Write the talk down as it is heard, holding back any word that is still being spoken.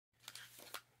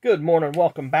Good morning,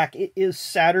 welcome back. It is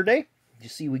Saturday. You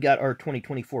see we got our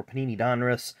 2024 Panini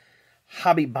Donruss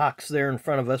hobby box there in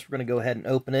front of us. We're going to go ahead and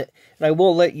open it. And I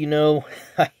will let you know,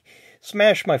 I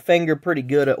smashed my finger pretty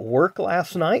good at work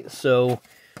last night, so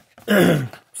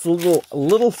it's a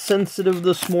little sensitive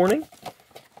this morning.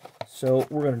 So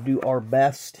we're going to do our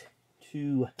best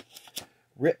to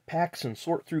rip packs and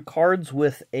sort through cards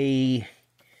with a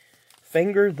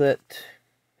finger that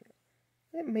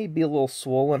it may be a little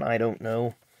swollen, I don't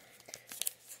know.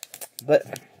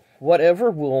 But whatever,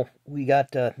 we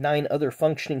got 9 other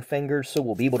functioning fingers, so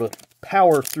we'll be able to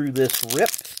power through this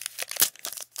rip.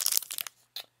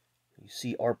 You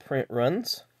see our print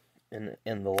runs and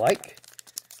the like.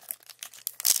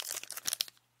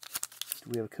 Do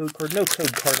we have a code card? No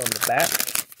code card on the back,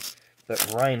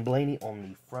 but Ryan Blaney on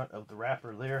the front of the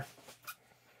wrapper there.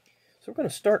 So we're going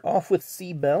to start off with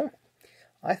C-Bell.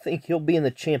 I think he'll be in the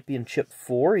Championship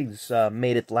 4. He's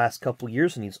made it the last couple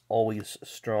years, and he's always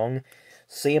strong.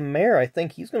 Sam Mayer, I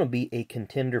think he's going to be a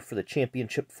contender for the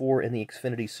Championship 4 in the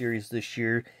Xfinity Series this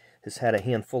year. Has had a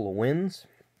handful of wins.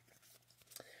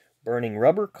 Burning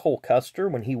Rubber, Cole Custer,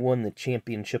 when he won the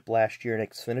championship last year in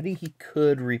Xfinity, he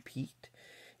could repeat,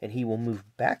 and he will move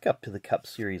back up to the Cup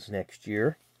Series next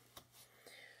year.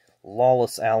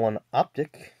 Lawless Allen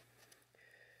Optic.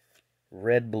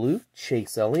 Red Blue,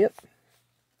 Chase Elliott.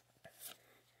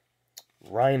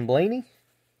 Ryan Blaney,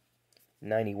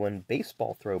 91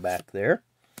 baseball throwback there.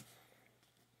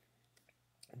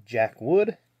 Jack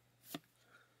Wood.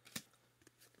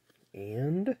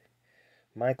 And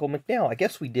Michael McDowell. I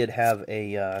guess we did have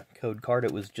a code card.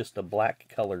 It was just a black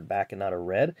colored back and not a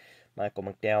red. Michael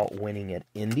McDowell winning at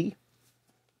Indy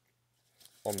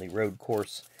on the road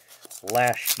course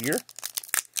last year.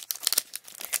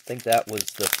 I think that was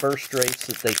the first race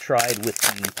that they tried with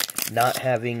the not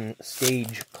having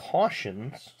stage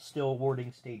cautions, still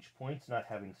awarding stage points, not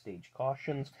having stage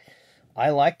cautions. I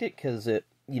liked it because it,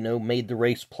 made the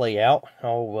race play out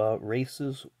how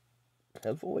races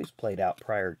have always played out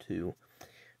prior to.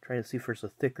 Trying to see if there's a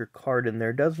thicker card in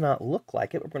there. Does not look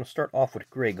like it. We're going to start off with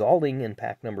Greg Alding in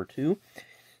pack number 2.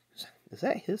 Is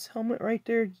that his helmet right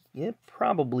there? Yeah, it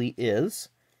probably is.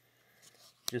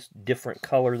 Just different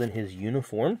color than his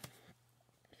uniform.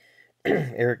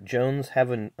 Eric Jones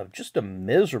having just a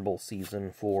miserable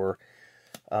season for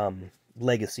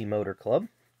Legacy Motor Club.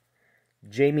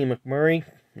 Jamie McMurray,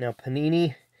 now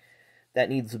Panini, that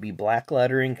needs to be black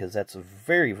lettering because that's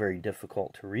very, very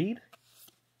difficult to read.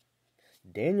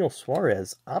 Daniel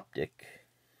Suarez, Optic.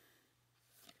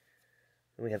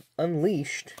 And we have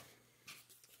Unleashed,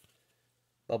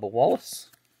 Bubba Wallace.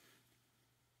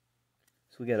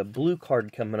 So we got a blue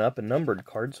card coming up, a numbered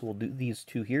card, so we'll do these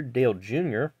two here. Dale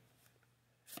Jr.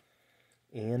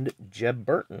 and Jeb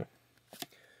Burton.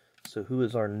 So who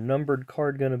is our numbered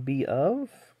card going to be of?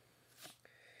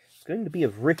 It's going to be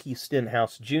of Ricky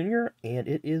Stenhouse Jr., and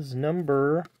it is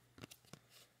number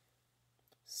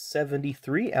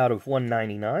 73 out of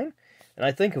 199. And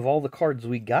I think of all the cards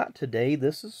we got today,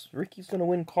 Ricky's going to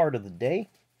win card of the day.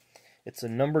 It's a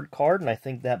numbered card, and I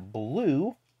think that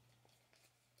blue,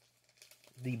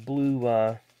 the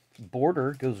blue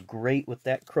border goes great with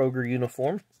that Kroger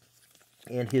uniform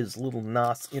and his little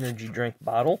NOS energy drink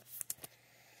bottle.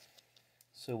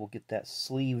 So we'll get that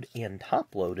sleeved and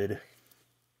top-loaded.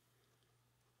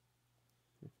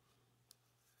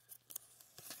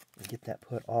 Get that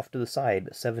put off to the side.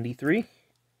 73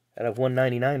 out of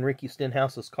 199, Ricky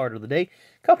Stenhouse's card of the day.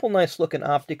 Couple nice looking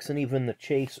optics, and even the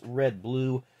Chase Red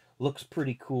Blue looks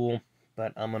pretty cool.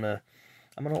 But I'm gonna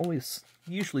always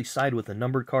usually side with a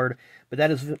numbered card. But that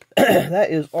is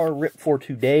that is our rip for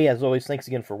today. As always, thanks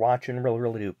again for watching.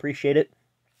 Really do appreciate it.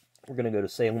 We're gonna go to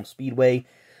Salem Speedway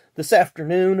this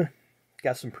afternoon.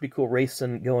 Got some pretty cool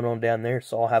racing going on down there,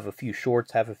 so I'll have a few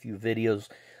shorts, have a few videos.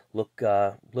 Look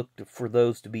for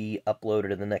those to be uploaded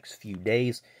in the next few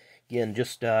days. Again,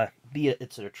 just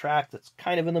it's a track that's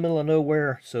kind of in the middle of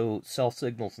nowhere, so cell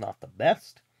signal's not the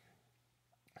best.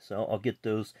 So I'll get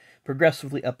those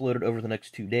progressively uploaded over the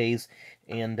next 2 days.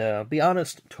 And be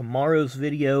honest, tomorrow's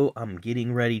video, I'm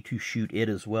getting ready to shoot it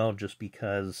as well, just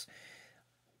because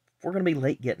we're going to be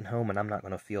late getting home, and I'm not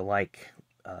going to feel like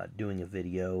doing a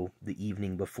video the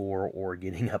evening before or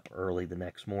getting up early the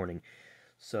next morning.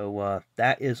 So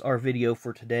that is our video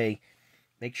for today.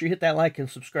 Make sure you hit that like and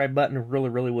subscribe button.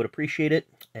 Really would appreciate it.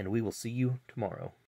 And we will see you tomorrow.